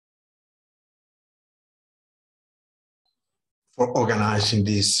for organizing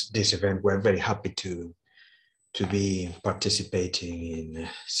this event. We're very happy to be participating in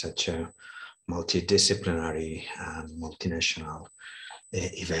such a multidisciplinary and multinational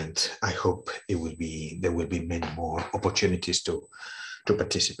event. I hope there will be many more opportunities to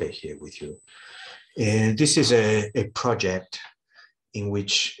participate here with you. This is a project in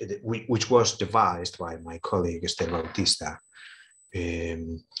which was devised by my colleague Ester Bautista,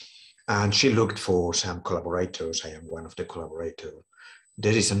 and she looked for some collaborators. I am one of the collaborators.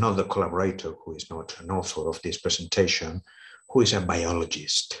 There is another collaborator who is not an author of this presentation, who is a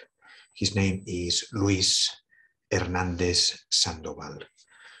biologist. His name is Luis Hernandez Sandoval.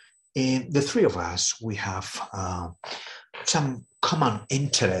 The three of us, we have some common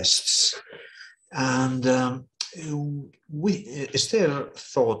interests, and Esther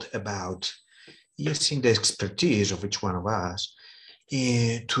thought about using the expertise of each one of us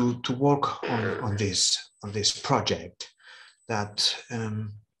to work on this project that,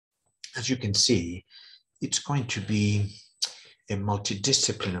 as you can see, it's going to be a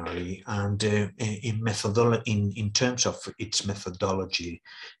multidisciplinary, and in terms of its methodology,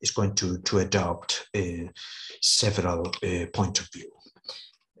 is going to adopt several points of view.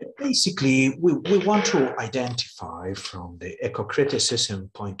 Basically, we want to identify from the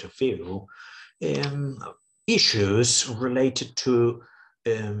eco-criticism point of view issues related to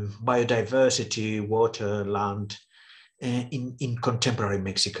biodiversity, water, land in contemporary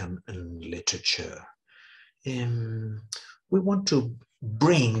Mexican literature. We want to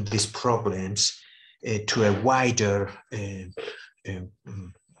bring these problems to a wider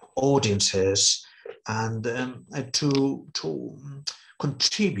audiences, and to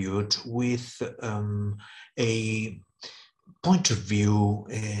contribute with a point of view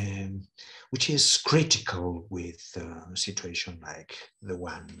which is critical with a situation like the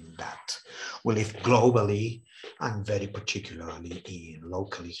one that we live globally, and very particularly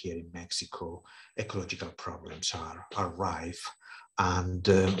locally here in Mexico. Ecological problems are rife and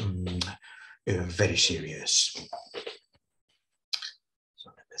very serious.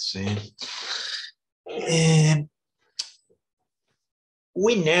 So let's see.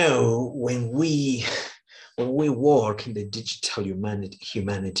 We know when we work in the digital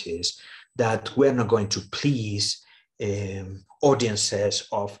humanities that we're not going to please audiences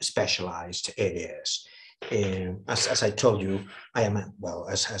of specialized areas. As I told you, I am, well,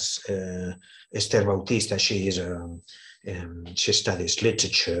 as Ester Bautista, she studies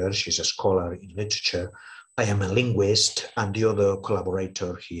literature, she's a scholar in literature. I am a linguist, and the other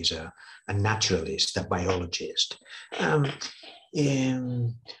collaborator, he's a naturalist, a biologist.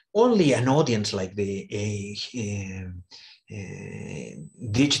 Only an audience like the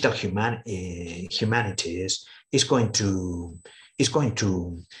digital humanities is going to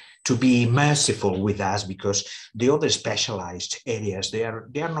be merciful with us, because the other specialized areas, they are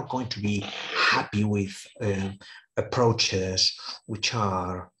not going to be happy with approaches which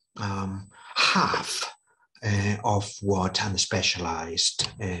are half of what a specialized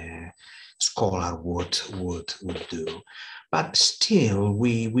scholar would do. But still,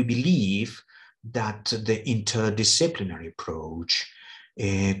 we believe that the interdisciplinary approach,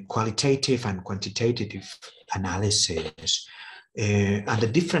 qualitative and quantitative analysis, and the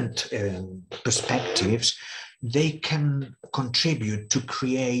different perspectives, they can contribute to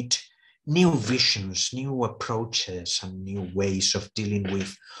create new visions, new approaches, and new ways of dealing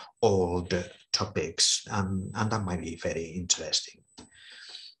with old topics, and that might be very interesting.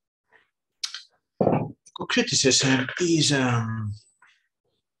 Criticism is a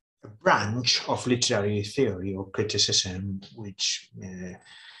branch of literary theory or criticism which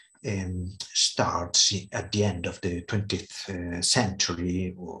starts at the end of the 20th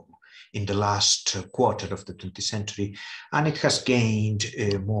century, or in the last quarter of the 20th century, and it has gained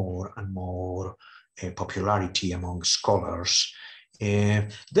more and more popularity among scholars.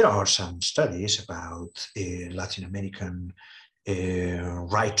 There are some studies about Latin American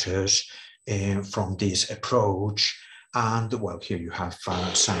writers from this approach, and well, here you have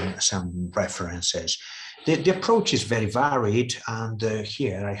some references. The approach is very varied, and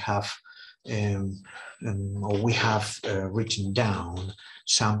here I have we have written down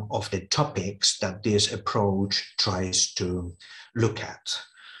some of the topics that this approach tries to look at: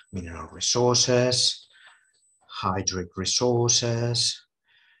 mineral resources, hydric resources,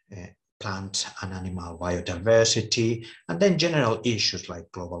 plant and animal biodiversity, and then general issues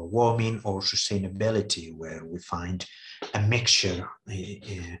like global warming or sustainability, where we find a mixture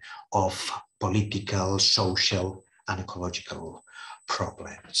of political, social, and ecological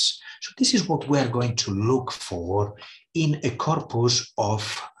problems. So this is what we're going to look for in a corpus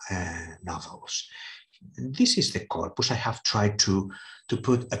of novels. this is the corpus. I have tried to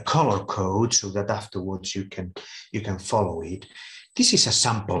put a color code so that afterwards you can follow it. This is a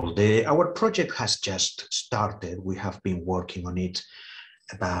sample. Our project has just started. We have been working on it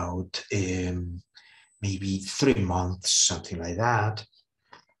about maybe 3 months, something like that.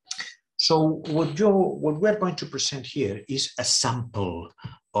 So what we're going to present here is a sample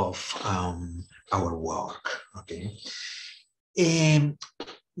of our work. Okay,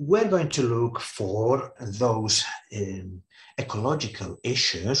 we're going to look for those ecological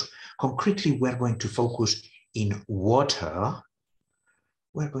issues. Concretely, we're going to focus in water.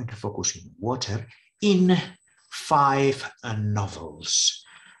 We're going to focus in water in 5 novels.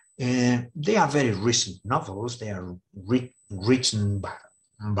 They are very recent novels. They are written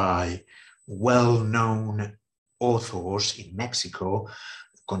by well-known authors in Mexico,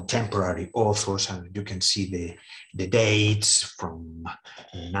 contemporary authors, and you can see the dates from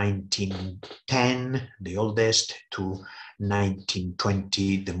 1910, the oldest, to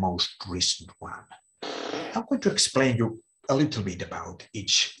 1920, the most recent one. I'm going to explain you a little bit about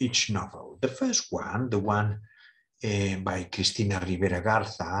each novel. The first one, the one by Cristina Rivera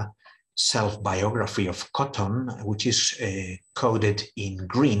Garza, Self-Biography of Cotton, which is coded in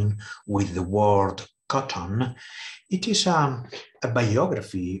green with the word cotton. It is a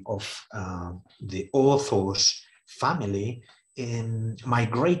biography of the author's family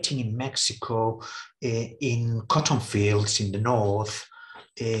migrating in Mexico in cotton fields in the north,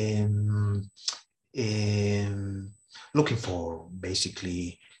 looking for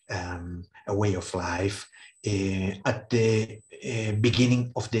basically a way of life at the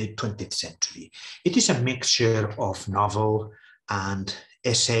beginning of the 20th century. It is a mixture of novel and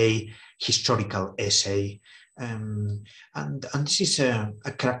essay, historical essay, and this is a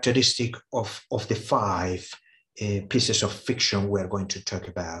characteristic of the 5 pieces of fiction we're going to talk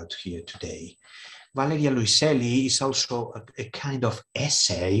about here today. Valeria Luiselli is also a kind of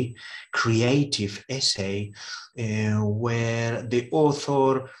essay, creative essay, where the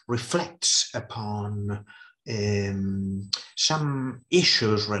author reflects upon some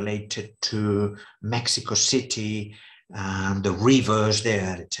issues related to Mexico City and the rivers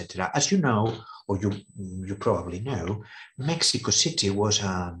there, etc. As you know, or you probably know, Mexico City was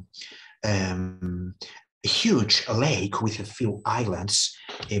a huge lake with a few islands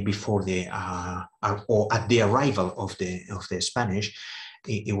before or at the arrival of the Spanish.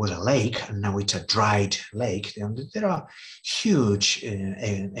 It was a lake, and now it's a dried lake. And there are huge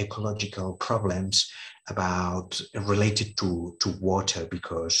ecological problems related to water,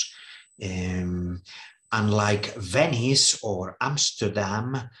 because unlike Venice or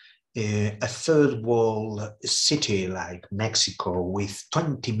Amsterdam, a third world city like Mexico with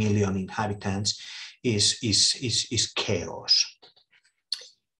 20 million inhabitants is chaos.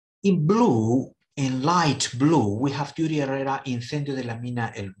 In blue, in light blue, we have Yuri Herrera, Incendio de la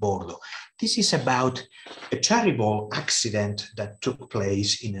Mina El Bordo. This is about a terrible accident that took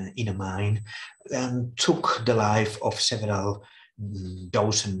place in a mine and took the life of several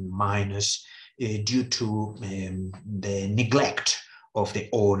dozen miners due to the neglect of the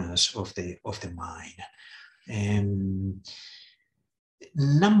owners of the mine.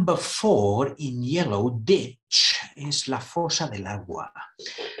 Number 4 in yellow, ditch, is La Fosa del Agua.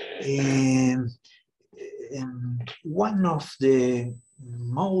 One of the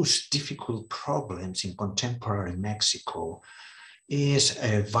most difficult problems in contemporary Mexico is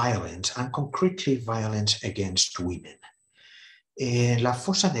violence, and concretely violence against women. La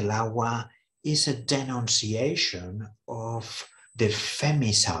Fosa del Agua is a denunciation of the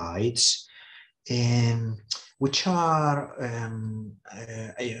femicides, which are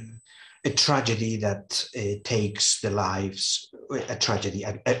a tragedy that takes the lives, a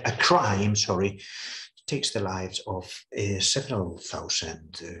crime, sorry, takes the lives of several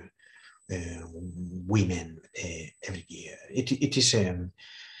thousand women every year. It is a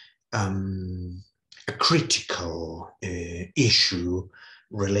critical issue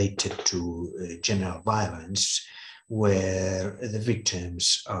related to general violence, where the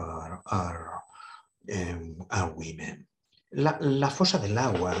victims are women. La Fosa del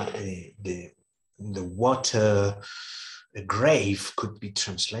Agua, the water grave could be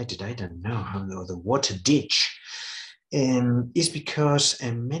translated, I don't know how, or the water ditch, is because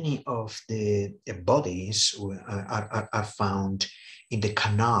many of the bodies are found in the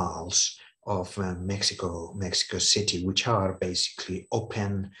canals of Mexico City, which are basically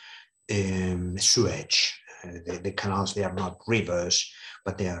open sewage. The canals, they are not rivers,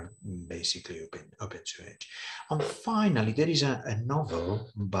 but they are basically open sewage. And finally, there is a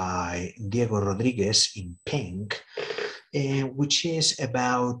novel by Diego Rodríguez in pink, which is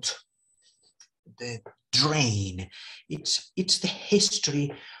about the drain. It's the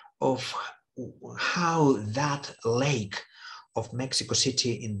history of how that lake of Mexico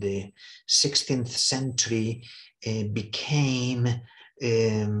City in the 16th century became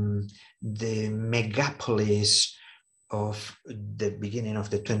the megapolis of the beginning of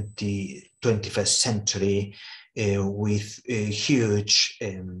the 21st century, with huge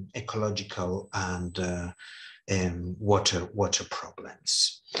ecological and water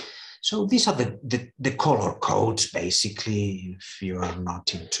problems. So these are the color codes, basically. If you are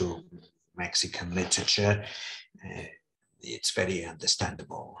not into Mexican literature, it's very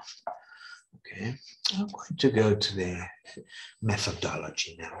understandable. Okay, I'm going to go to the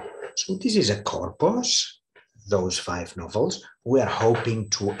methodology now. So this is a corpus, those 5 novels. We are hoping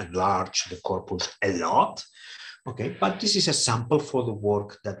to enlarge the corpus a lot. Okay, but this is a sample for the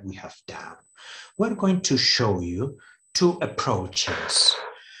work that we have done. We're going to show you 2 approaches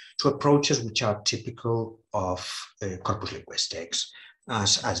which are typical of corpus linguistics.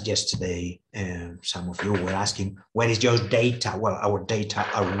 As yesterday, some of you were asking, where is your data? Well, our data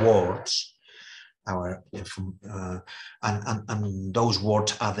are words. And those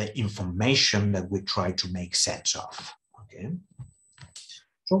words are the information that we try to make sense of. Okay.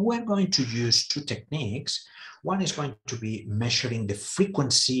 So we're going to use 2 techniques. One is going to be measuring the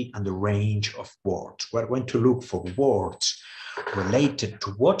frequency and the range of words. We're going to look for words related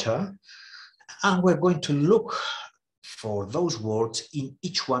to water, and we're going to look for those words in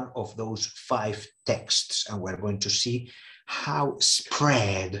each one of those 5 texts, and we're going to see how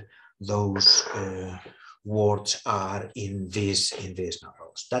spread those words are in these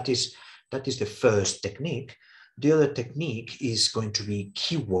novels. That is the first technique. The other technique is going to be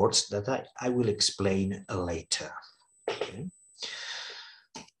keywords that I will explain later.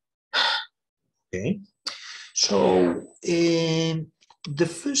 Okay. So the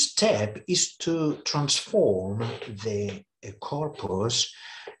first step is to transform the corpus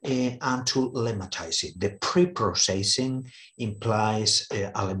and to lemmatize it. The pre-processing implies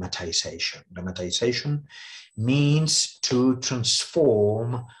a lemmatization. Lemmatization means to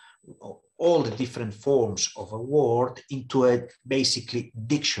transform all the different forms of a word into a basically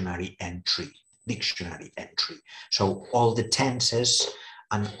dictionary entry. So all the tenses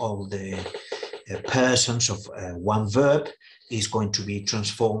and all the persons of one verb is going to be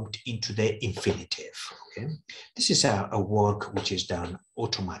transformed into the infinitive. Okay? This is a work which is done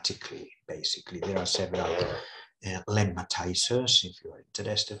automatically, basically. There are several lemmatizers. If you are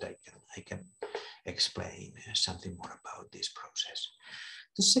interested, I can explain something more about this process.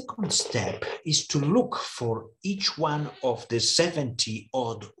 The second step is to look for each one of the 70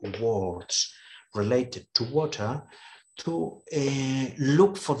 odd words related to water, to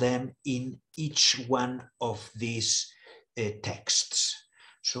look for them in each one of these texts.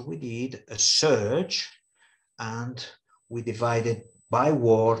 So we did a search and we divided by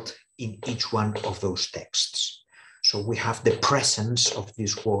word in each one of those texts. So we have the presence of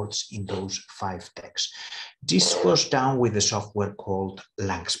these words in those 5 texts. This was done with a software called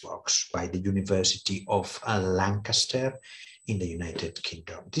Langsbox by the University of Lancaster in the United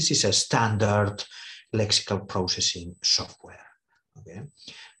Kingdom. This is a standard lexical processing software. Okay.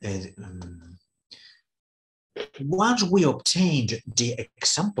 Once we obtained the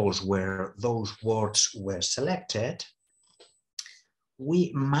examples where those words were selected,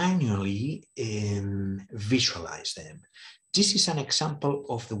 we manually visualize them. This is an example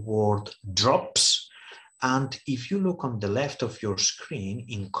of the word drops. And if you look on the left of your screen,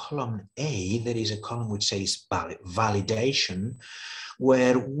 in column A, there is a column which says validation,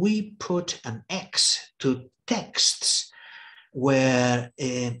 where we put an X to texts where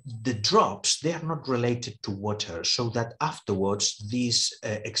the drops, they are not related to water, so that afterwards these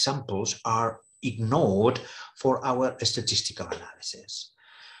examples are ignored for our statistical analysis.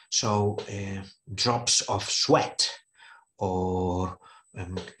 So drops of sweat or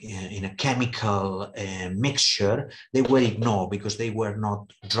in a chemical mixture, they were ignored because they were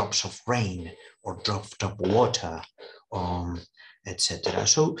not drops of rain or drops of water, etc.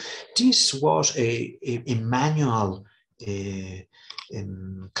 So this was a manual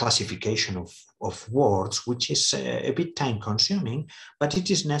classification of words, which is a bit time consuming, but it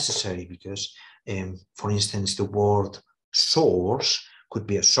is necessary because, for instance, the word source could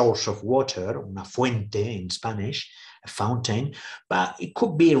be a source of water, una fuente in Spanish, a fountain, but it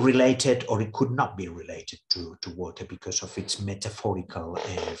could be related or it could not be related to water because of its metaphorical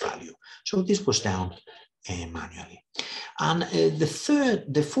value. So this was done manually. And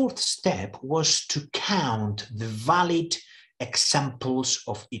the fourth step was to count the valid examples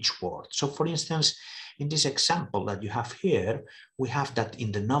of each word. So for instance, In this example that you have here, we have that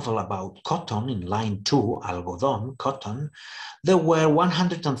in the novel about cotton, in line 2, algodón, cotton, there were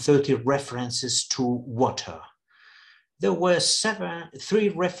 130 references to water. There were 3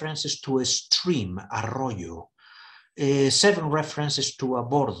 references to a stream, arroyo, 7 references to a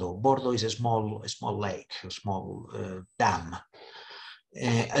bordo. Bordo is a small lake, a small dam,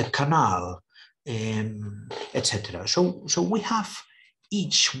 a canal, etc. So we have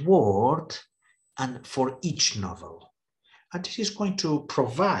each word and for each novel. And this is going to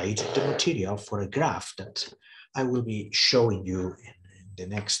provide the material for a graph that I will be showing you in the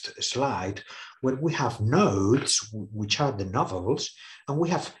next slide, where we have nodes, which are the novels, and we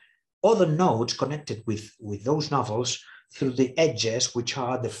have other nodes connected with those novels through the edges, which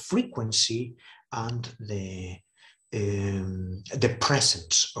are the frequency and the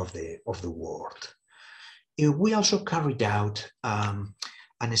presence of the word. We also carried out a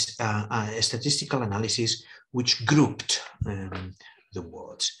statistical analysis which grouped the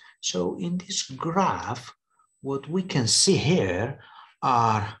words. So in this graph, what we can see here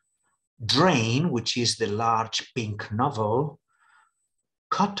are drain, which is the large pink novel,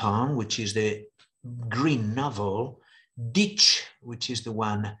 cotton, which is the green novel, ditch, which is the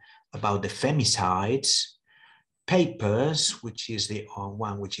one about the femicides, papers, which is the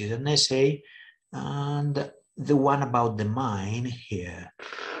one which is an essay, and the one about the mine here.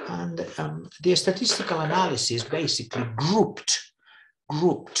 And the statistical analysis basically grouped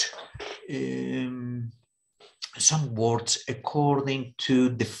some words according to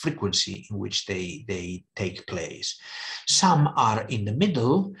the frequency in which they take place. Some are in the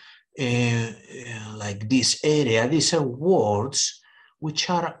middle, like this area. These are words which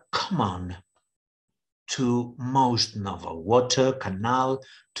are common to most novel: water, canal,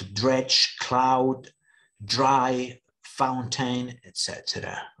 to dredge, cloud, dry, fountain,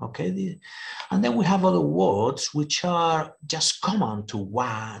 etc. Okay, and then we have other words which are just common to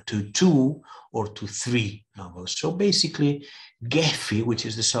 1, to 2, or to 3 novels. So basically, Gephi, which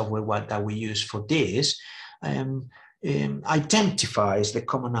is the software that we use for this, identifies the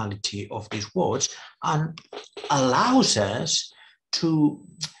commonality of these words and allows us to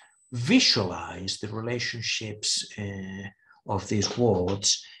visualize the relationships of these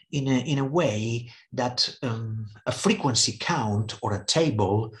words in a way that a frequency count or a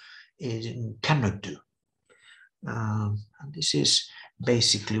table cannot do. And this is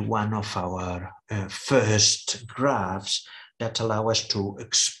basically one of our first graphs that allow us to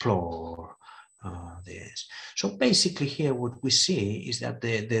explore this. So basically here what we see is that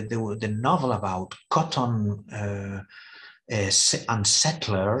the novel about cotton and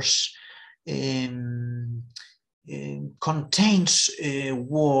settlers contains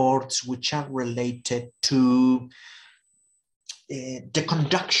words which are related to the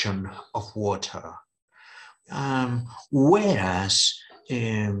conduction of water, whereas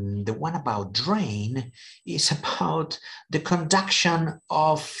the one about drain is about the conduction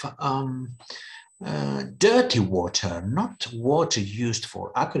of dirty water, not water used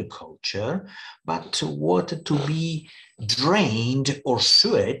for agriculture, but water to be drained, or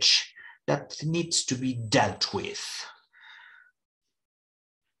sewage that needs to be dealt with.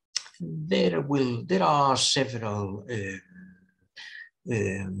 There are several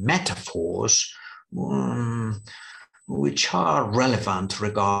metaphors which are relevant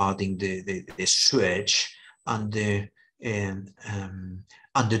regarding the sewage and the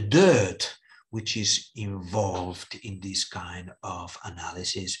dirt which is involved in this kind of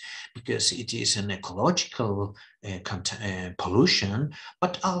analysis, because it is an ecological pollution,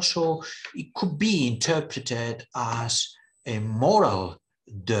 but also it could be interpreted as a moral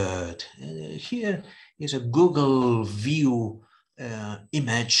dirt. Here is a Google view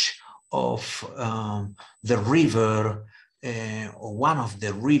image of the river, or one of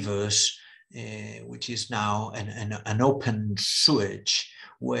the rivers, which is now an open sewage,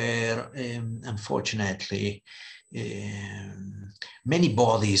 where unfortunately many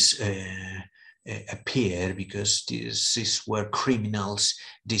bodies appear, because this is where criminals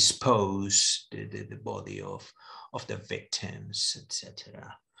dispose the body of the victims,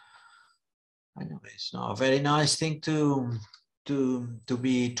 etc. I know it's not a very nice thing to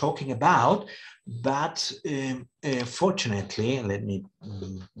be talking about, but fortunately, let me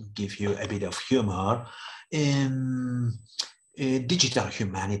give you a bit of humor. Digital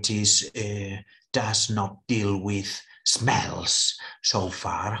humanities does not deal with smells so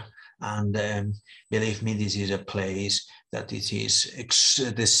far, and believe me, this is a place that it is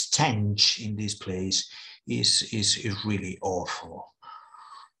the stench in this place is really awful.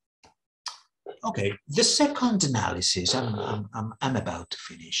 Okay, the second analysis, I'm about to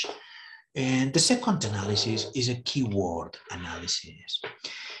finish. And the second analysis is a keyword analysis.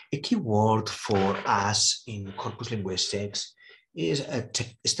 A keyword for us in corpus linguistics is a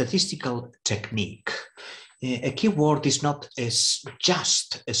statistical technique. A keyword is not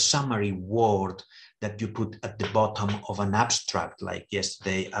just a summary word that you put at the bottom of an abstract, like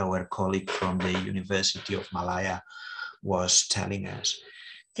yesterday our colleague from the University of Malaya was telling us.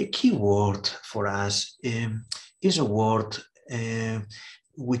 A keyword for us is a word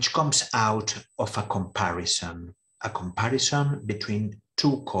which comes out of a comparison between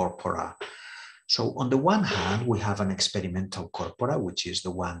two corpora. So on the one hand, we have an experimental corpora, which is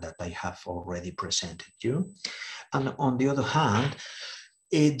the one that I have already presented you. And on the other hand,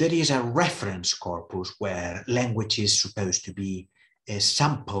 there is a reference corpus where language is supposed to be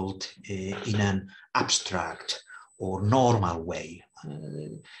sampled in an abstract or normal way.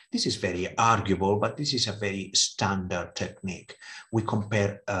 This is very arguable, but this is a very standard technique. We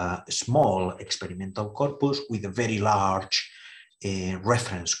compare a small experimental corpus with a very large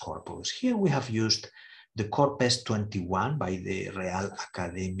reference corpus. Here we have used the Corpus 21 by the Real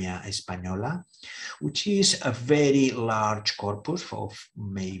Academia Española, which is a very large corpus of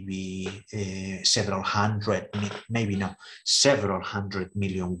maybe several hundred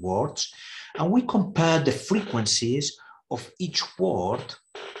million words. And we compare the frequencies of each word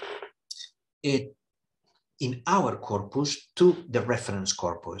in our corpus to the reference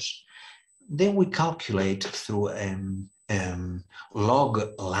corpus. Then we calculate through log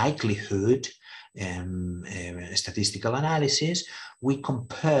likelihood statistical analysis. We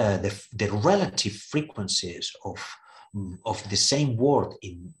compare the relative frequencies of the same word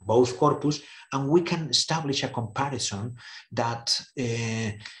in both corpus, and we can establish a comparison that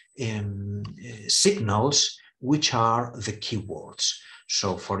signals which are the keywords.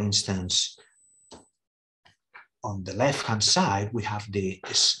 So for instance, on the left-hand side, we have the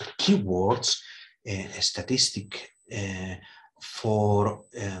keywords, statistic for,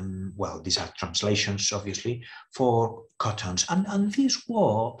 well, these are translations, obviously, for cottons. And these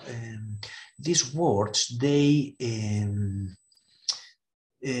words, they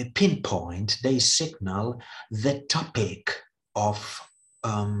pinpoint, they signal the topic of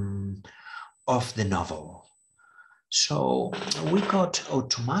the novel. So we got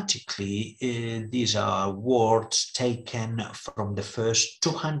automatically, these are words taken from the first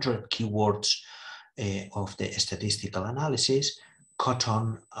 200 keywords of the statistical analysis: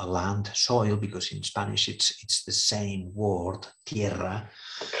 cotton, land, soil, because in Spanish it's the same word, tierra;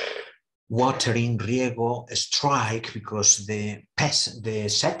 watering, riego; strike, because the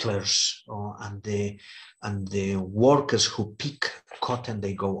settlers and the workers who pick cotton,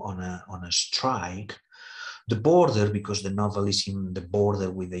 they go on a strike; the border, because the novel is in the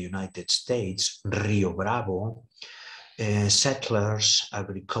border with the United States, Rio Bravo; settlers,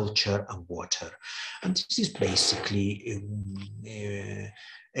 agriculture, and water. And this is basically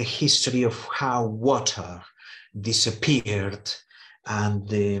a history of how water disappeared and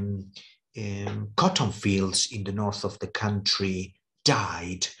the cotton fields in the north of the country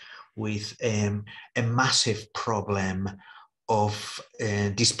died, with a massive problem of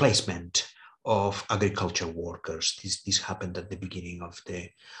displacement of agriculture workers. This happened at the beginning of the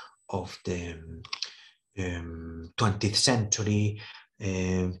 20th century.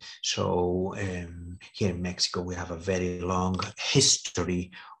 So here in Mexico, we have a very long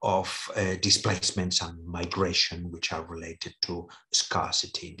history of displacements and migration, which are related to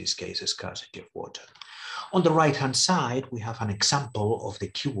scarcity, in this case, a scarcity of water. On the right-hand side, we have an example of the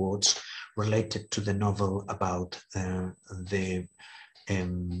keywords related to the novel about the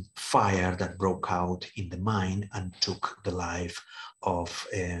fire that broke out in the mine and took the life of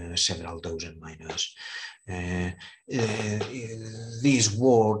several dozen miners. These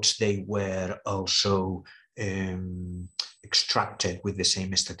words, they were also extracted with the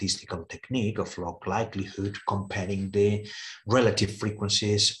same statistical technique of log likelihood, comparing the relative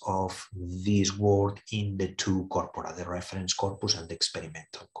frequencies of this word in the two corpora, the reference corpus and the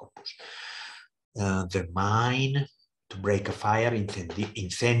experimental corpus. The mine, to break a fire,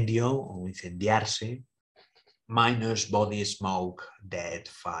 incendio or incendiarse; miners, body, smoke, dead,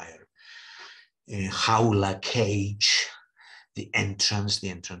 fire; jaula, cage; the entrance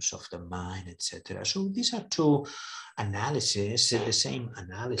of the mine, etc. So these are two analyses, the same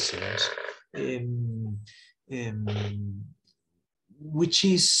analysis, which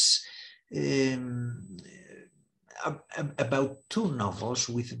is about two novels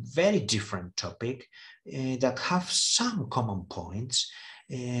with very different topic that have some common points.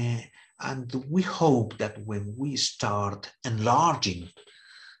 And we hope that when we start enlarging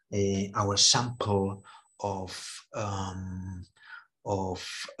our sample of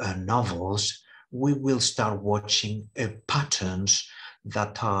novels, we will start watching patterns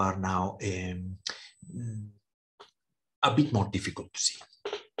that are now a bit more difficult to see.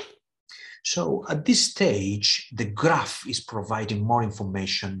 So at this stage, the graph is providing more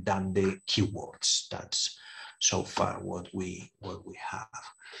information than the keywords. That's so far what we have.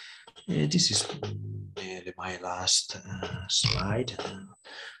 This is my last slide,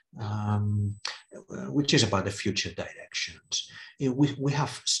 which is about the future directions. We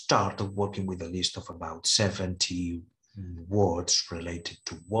have started working with a list of about 70 words related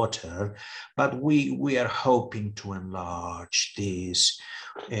to water, but we are hoping to enlarge this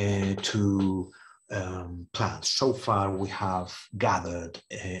to plants. So far, we have gathered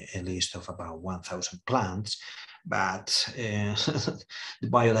a list of about 1,000 plants, but the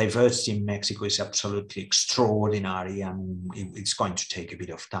biodiversity in Mexico is absolutely extraordinary, and it's going to take a bit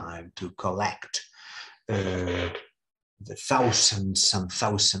of time to collect the thousands and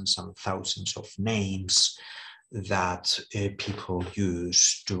thousands and thousands of names that people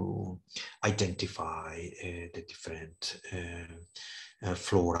use to identify the different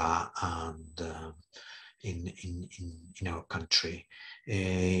flora and in our country.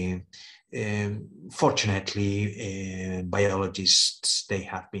 Fortunately, biologists, they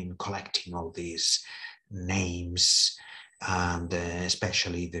have been collecting all these names, and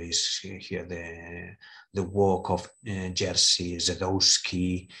especially there is here the work of Jerzy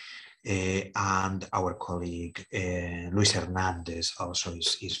Zadowski, and our colleague Luis Hernandez also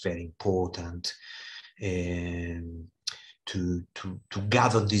is very important to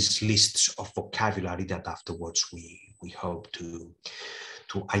gather these lists of vocabulary that afterwards we hope to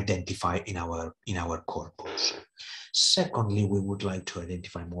identify in our corpus. Secondly, we would like to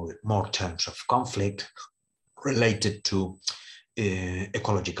identify more terms of conflict related to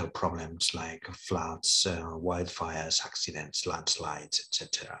ecological problems like floods, wildfires, accidents, landslides,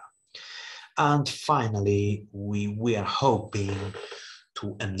 etc. And finally, we are hoping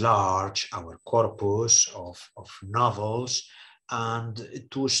to enlarge our corpus of novels and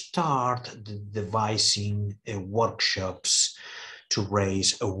to start devising workshops to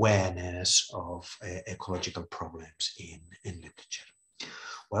raise awareness of ecological problems in literature.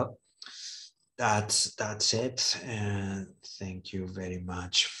 Well, that's it. Thank you very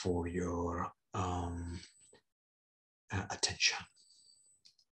much for your attention.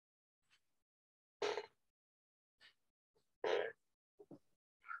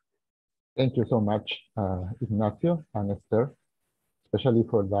 Thank you so much, Ignacio and Esther, especially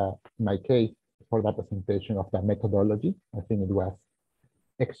for in my case, for the presentation of the methodology. I think it was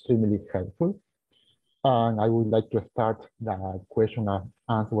extremely helpful. And I would like to start the question and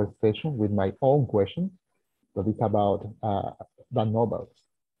answer session with my own question. That is about the novels,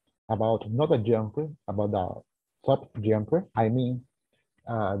 about not a genre, about the sub-genre. I mean,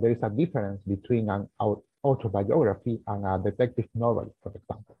 there is a difference between an autobiography and a detective novel, for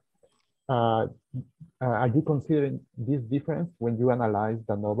example. Are you considering this difference when you analyze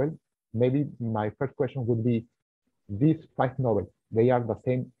the novel? Maybe my first question would be, these 5 novels, they are the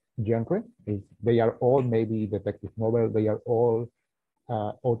same genre? They are all maybe detective novels, they are all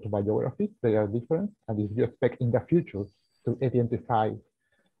autobiographies, they are different? And if you expect in the future to identify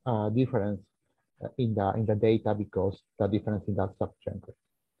difference in the data because the difference in that subgenre?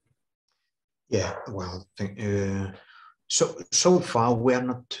 Yeah, well, so far we are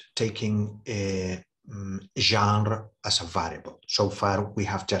not taking a genre as a variable. So far we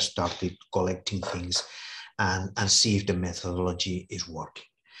have just started collecting things and see if the methodology is working.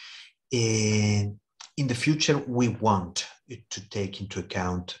 In the future, we want to take into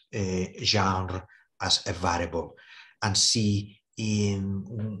account a genre as a variable and see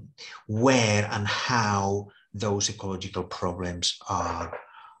in where and how those ecological problems are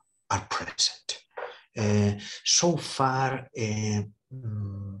present. So far,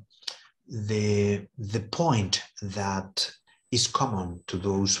 the point that is common to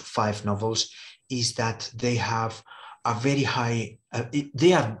those 5 novels is that they have a very high,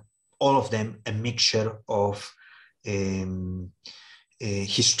 they are all of them a mixture of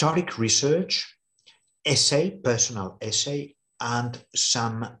historic research, essay, personal essay, and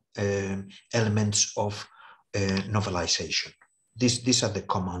some elements of novelization. These are the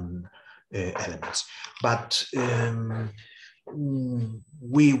common elements, but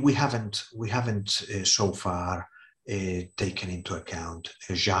we haven't so far taken into account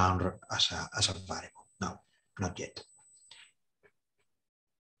a genre as a variable. No, not yet.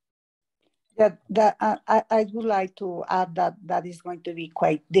 Yeah, I would like to add that is going to be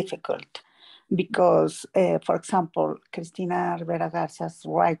quite difficult because, for example, Cristina Rivera Garza's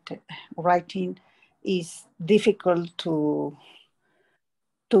writing is difficult to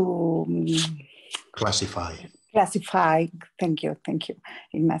classify. Thank you,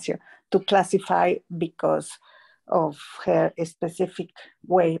 Ignacio. To classify because of her specific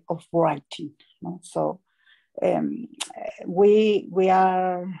way of writing. No? So we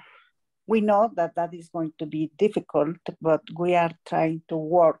know that is going to be difficult, but we are trying to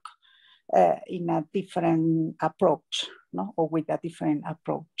work in a different approach, no, or with a different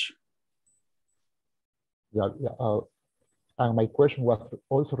approach. And my question was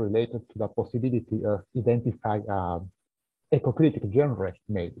also related to the possibility of identifying eco-critic genre,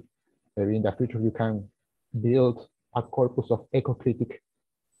 maybe. Maybe in the future you can build a corpus of eco-critic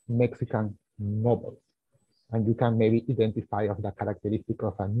Mexican novels, and you can maybe identify of the characteristic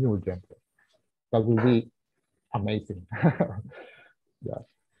of a new genre. That would be amazing.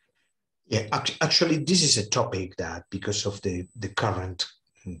 Yeah, actually, this is a topic that, because of the current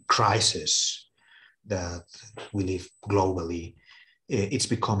crisis that we live globally, it's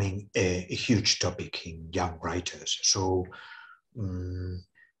becoming a huge topic in young writers. So,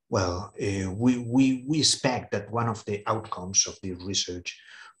 we expect that one of the outcomes of the research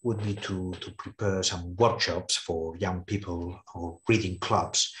would be to prepare some workshops for young people or reading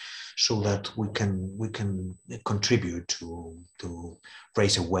clubs, so that we can contribute to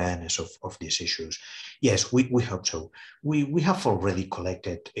raise awareness of these issues. Yes, we hope so. We have already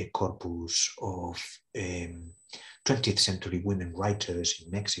collected a corpus of 20th century women writers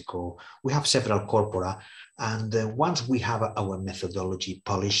in Mexico. We have several corpora, and once we have our methodology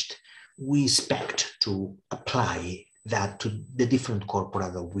polished, we expect to apply that to the different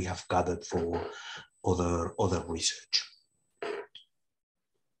corpora that we have gathered for other research.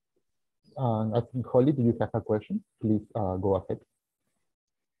 I think, Holly, do you have a question? Please go ahead.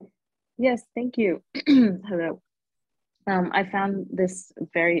 Yes, thank you. Hello. I found this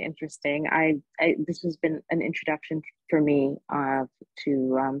very interesting. This has been an introduction for me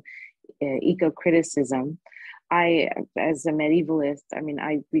to eco-criticism. As a medievalist,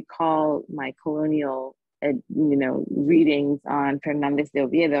 I recall my colonial readings on Fernández de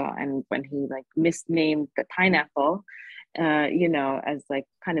Oviedo, and when he misnamed the pineapple, as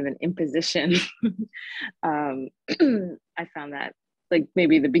kind of an imposition. I found that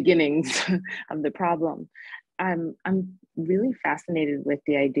maybe the beginnings of the problem. I'm really fascinated with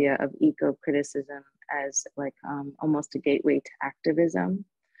the idea of eco-criticism as almost a gateway to activism.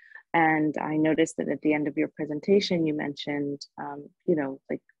 And I noticed that at the end of your presentation, you mentioned,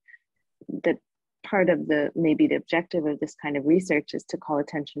 that part of maybe the objective of this kind of research is to call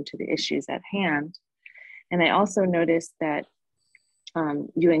attention to the issues at hand. And I also noticed that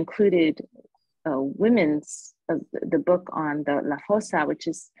you included the book on the La Fosa, which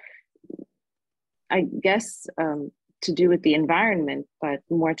is, I guess, to do with the environment, but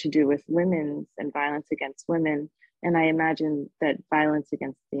more to do with women's and violence against women. And I imagine that violence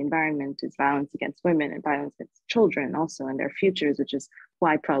against the environment is violence against women and violence against children also in their futures, which is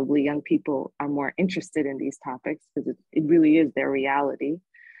why probably young people are more interested in these topics, because it really is their reality.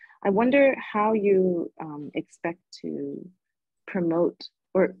 I wonder how you expect to promote,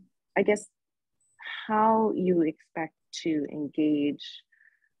 or I guess how you expect to engage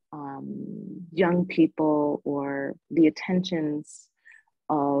young people, or the attentions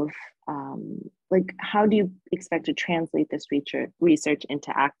of, how do you expect to translate this research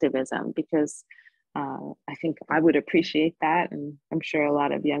into activism? Because I think I would appreciate that, and I'm sure a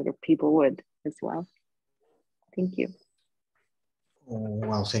lot of younger people would as well. Thank you.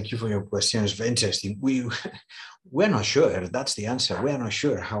 Well, thank you for your question. It's very interesting. We're not sure. That's the answer. We're not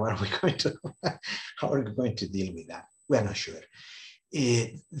sure. How are we going to deal with that? We're not sure.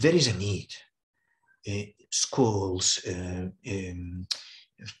 There is a need. Schools,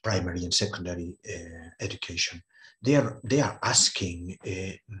 primary and secondary education, they are asking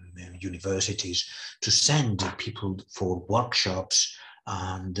universities to send people for workshops,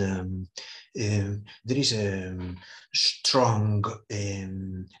 and there is a strong,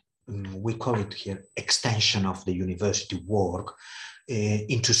 we call it here, extension of the university work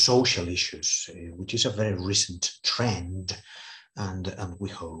into social issues, which is a very recent trend, and we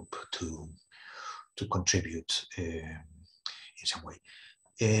hope to contribute in some way.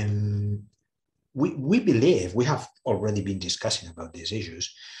 We believe, we have already been discussing about these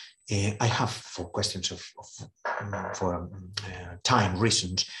issues. I have, for questions for time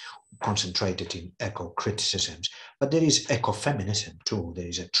reasons, concentrated in eco-criticisms, but there is ecofeminism too. There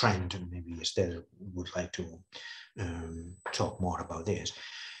is a trend, and maybe Esther would like to talk more about this.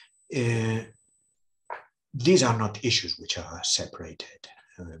 These are not issues which are separated.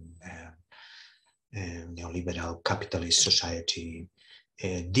 Neoliberal capitalist society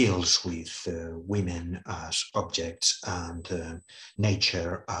deals with women as objects and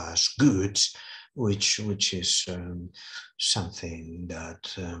nature as goods, which is something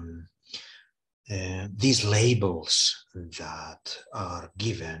that these labels that are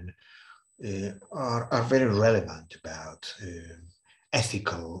given are very relevant about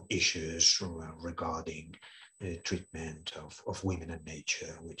ethical issues regarding treatment of women and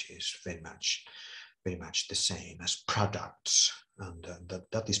nature, which is very much the same as products, and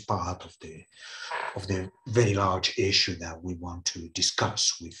that is part of the very large issue that we want to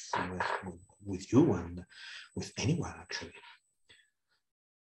discuss with you and with anyone actually.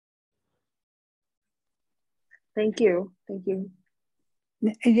 Thank you. Thank you.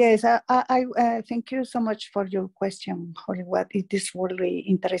 Yes, I thank you so much for your question, Jorge. It is really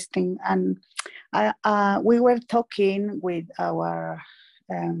interesting. And we were talking with our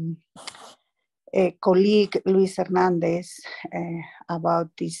colleague Luis Hernandez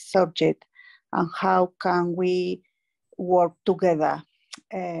about this subject and how can we work together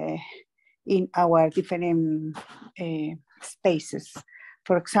in our different spaces.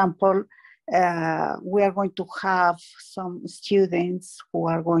 For example, we are going to have some students who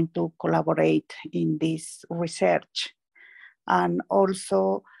are going to collaborate in this research. And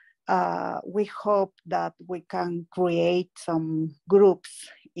also, we hope that we can create some groups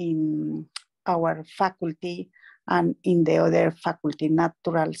in our faculty and in the other faculty,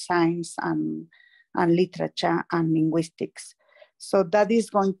 natural science and literature and linguistics. So that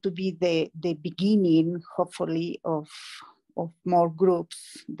is going to be the beginning, hopefully, of more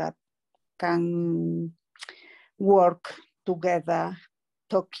groups that can work together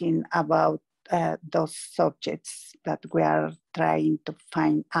talking about those subjects that we are trying to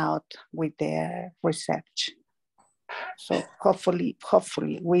find out with their research. So hopefully,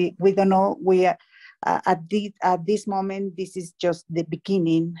 we don't know, we are, at this moment, this is just the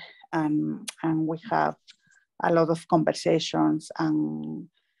beginning, and we have a lot of conversations, and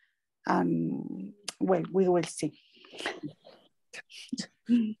well, we will see.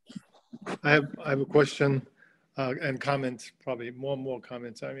 I have a question and comments, probably more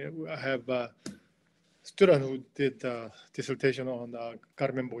comments. I mean, I have a student who did a dissertation on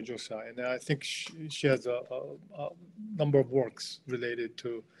Carmen Bollosa, and I think she has a number of works related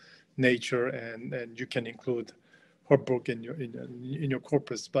to nature, and you can include her book in your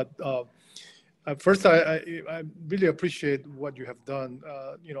corpus. But first, I really appreciate what you have done.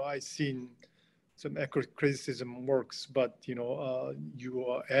 You know, I've seen some eco-criticism works, but you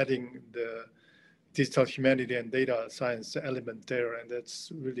are adding the digital humanity and data science element there, and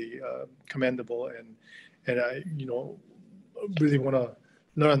that's really commendable. And I really want to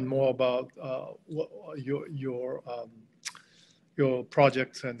learn more about your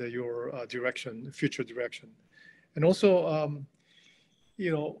projects and your future direction. And also,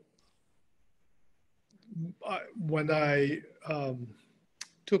 when I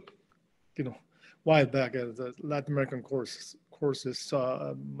took while back at the Latin American courses,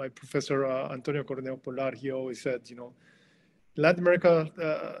 my professor Antonio Coronel Polar, he always said, Latin America,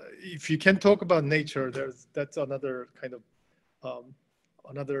 if you can talk about nature, that's another kind of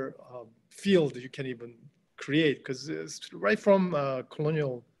field you can even create, because it's right from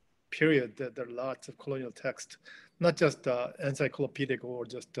colonial period that there are lots of colonial text, not just encyclopedic or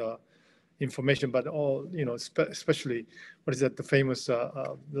just information, but all, especially, what is that, the famous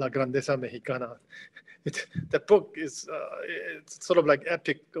La Grandeza Mexicana. The book is it's sort of like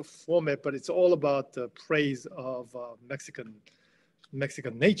epic format, but it's all about the praise of Mexican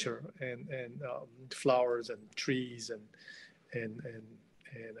nature and flowers and trees and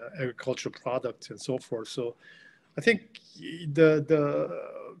agricultural products and so forth. So I think the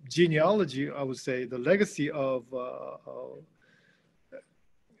genealogy, I would say, the legacy of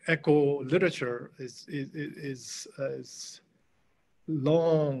eco literature is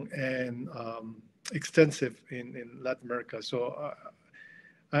long and extensive in Latin America. So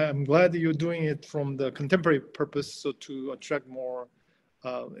I'm glad that you're doing it from the contemporary purpose, so to attract more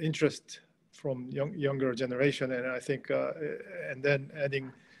interest from younger generation. And I think, and then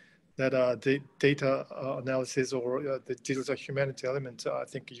adding that data analysis or the digital humanity element, I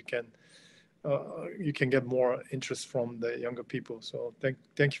think you can get more interest from the younger people. So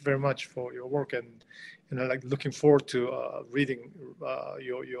thank you very much for your work, and I like looking forward to reading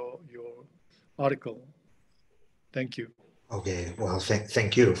your article. Thank you. Okay, well,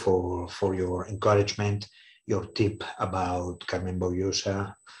 thank you for your encouragement, your tip about Carmen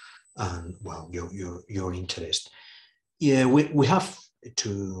Bollosa, and well, your interest. Yeah, we have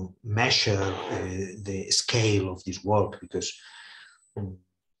to measure the scale of this work, because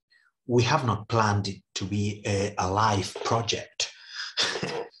we have not planned it to be a live project.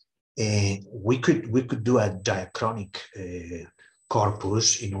 we could do a diachronic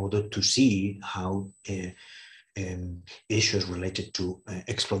corpus in order to see how issues related to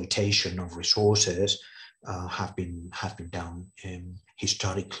exploitation of resources have been done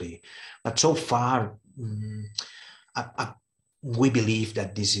historically, but so far we believe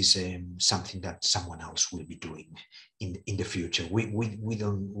that this is something that someone else will be doing in the future. We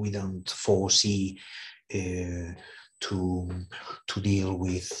don't foresee to deal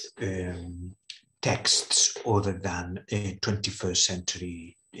with texts other than 21st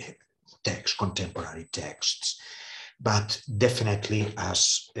century text, contemporary texts. But definitely,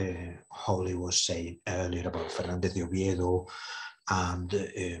 as Holly was saying earlier about Fernández de Oviedo and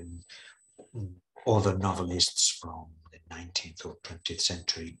other novelists from the 19th or 20th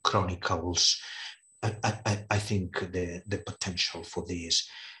century chronicles, I think the potential for this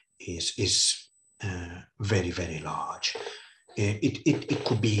is very, very large. It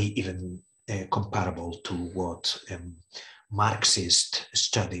could be even comparable to what Marxist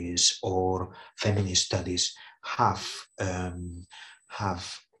studies or feminist studies have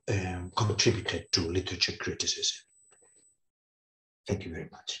contributed to literature criticism. Thank you very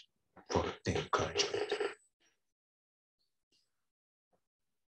much for the encouragement.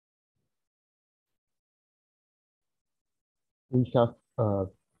 We have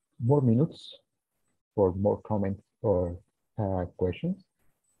more minutes for more comments or questions.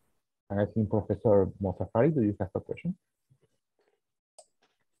 And I think Professor Mosafari, do you have a question?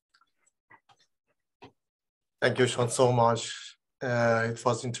 Thank you, Sean, so much. It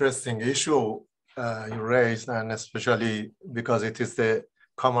was interesting issue you raised, and especially because it is the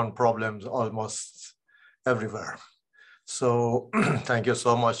common problems almost everywhere. So thank you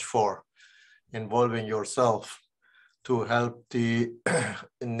so much for involving yourself to help the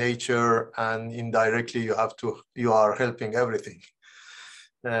nature, and indirectly you are helping everything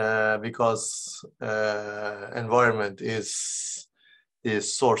because environment is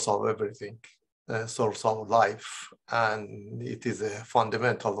source of everything. Source of life, and it is a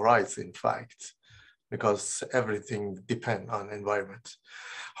fundamental right, in fact, because everything depends on environment.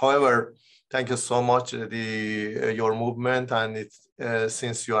 However, thank you so much your movement, and it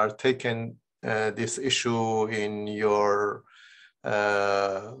since you are taking this issue in your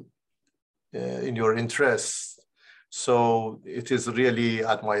interest, so it is really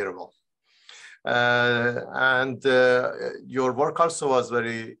admirable. And your work also was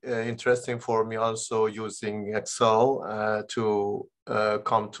very interesting for me, also using Excel to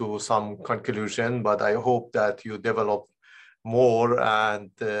come to some conclusion, but I hope that you develop more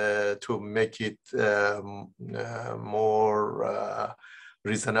and to make it more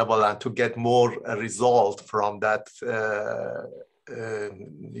reasonable and to get more result from that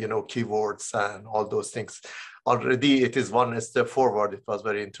keywords and all those things. Already it is one step forward. It was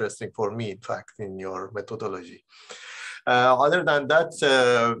very interesting for me, in fact, in your methodology. Other than that,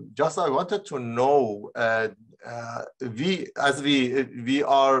 just I wanted to know, we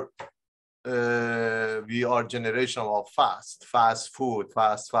are generation of fast food,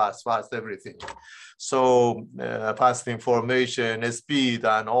 fast everything. So fast information, speed,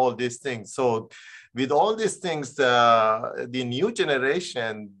 and all these things. So with all these things, the new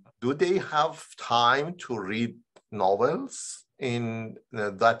generation, do they have time to read novels in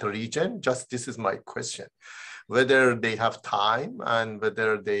that region? Just this is my question. Whether they have time and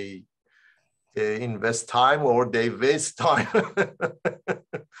whether they invest time or they waste time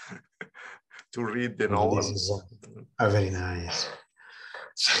to read the novels. This is very nice.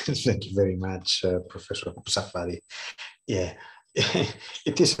 Thank you very much, Professor Safari. Yeah,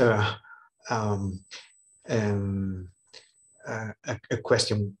 it is a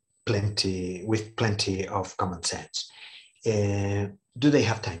question with plenty of common sense. Do they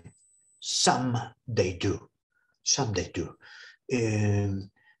have time? Some they do. Some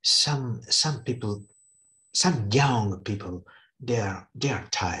people, some young people, they are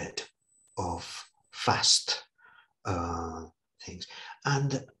tired of fast things.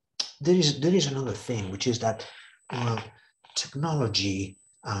 And there is another thing, which is that technology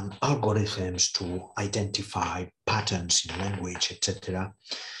and algorithms to identify patterns in language, etc.,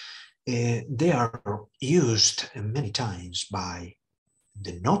 they are used many times by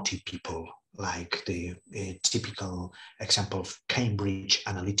the naughty people, like the typical example of Cambridge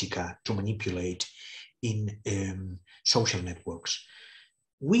Analytica, to manipulate in social networks.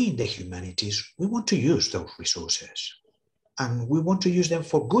 We in the humanities, we want to use those resources, and we want to use them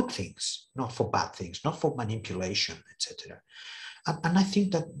for good things, not for bad things, not for manipulation, etc. And I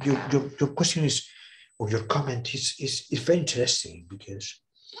think that your question is, or your comment is very interesting, because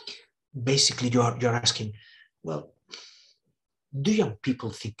basically you're asking, well, do young people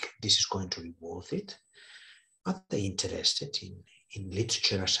think this is going to be worth it? Are they interested in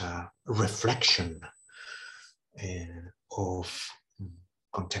literature as a reflection of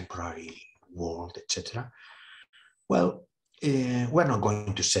contemporary world, etc.? Well, we're not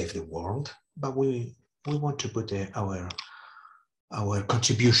going to save the world, but we want to put our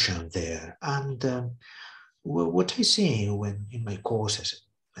contribution there. And what I see when in my courses,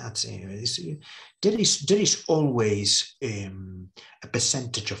 there is always a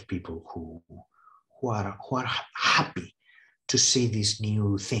percentage of people who are happy to see these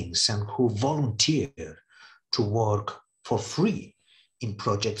new things and who volunteer to work for free in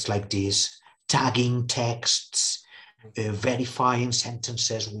projects like this, tagging texts, verifying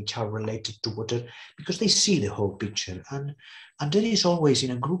sentences which are related to water, because they see the whole picture. And there is always,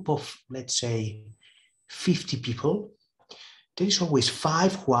 in a group of, let's say, 50 people, there is always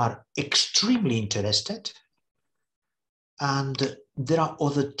 5 who are extremely interested, and there are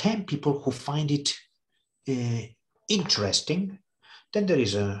other 10 people who find it interesting. Then there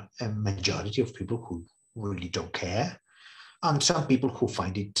is a majority of people who really don't care, and some people who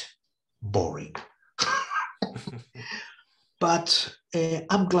find it boring. But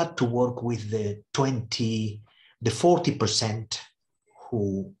I'm glad to work with the 40%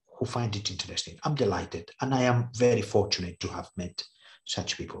 who find it interesting. I'm delighted, and I am very fortunate to have met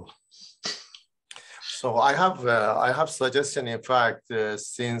such people. So I have suggestion. In fact,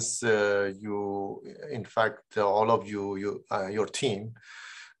 since you, in fact, all of you, your team,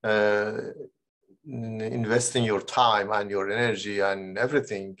 investing your time and your energy and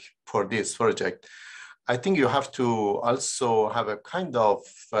everything for this project, I think you have to also have a kind of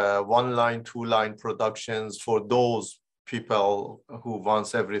 1-line, 2-line productions for those people who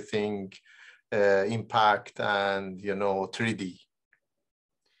wants everything impact and 3D.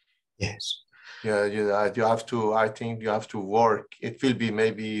 Yes. Yeah, you have to. I think you have to work. It will be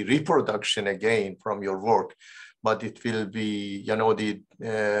maybe reproduction again from your work, but it will be normally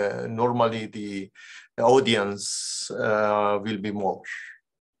the audience will be more.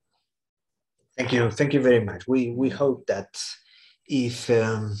 Thank you very much. We hope that if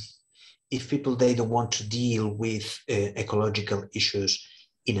people, they don't want to deal with ecological issues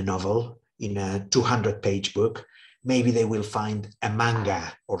in a novel, in a 200-page book, maybe they will find a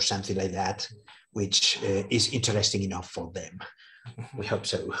manga or something like that, which is interesting enough for them. We hope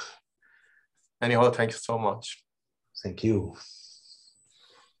so. Anyhow, thank you so much. Thank you.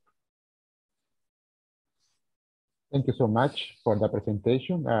 Thank you so much for the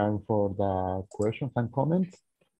presentation and for the questions and comments.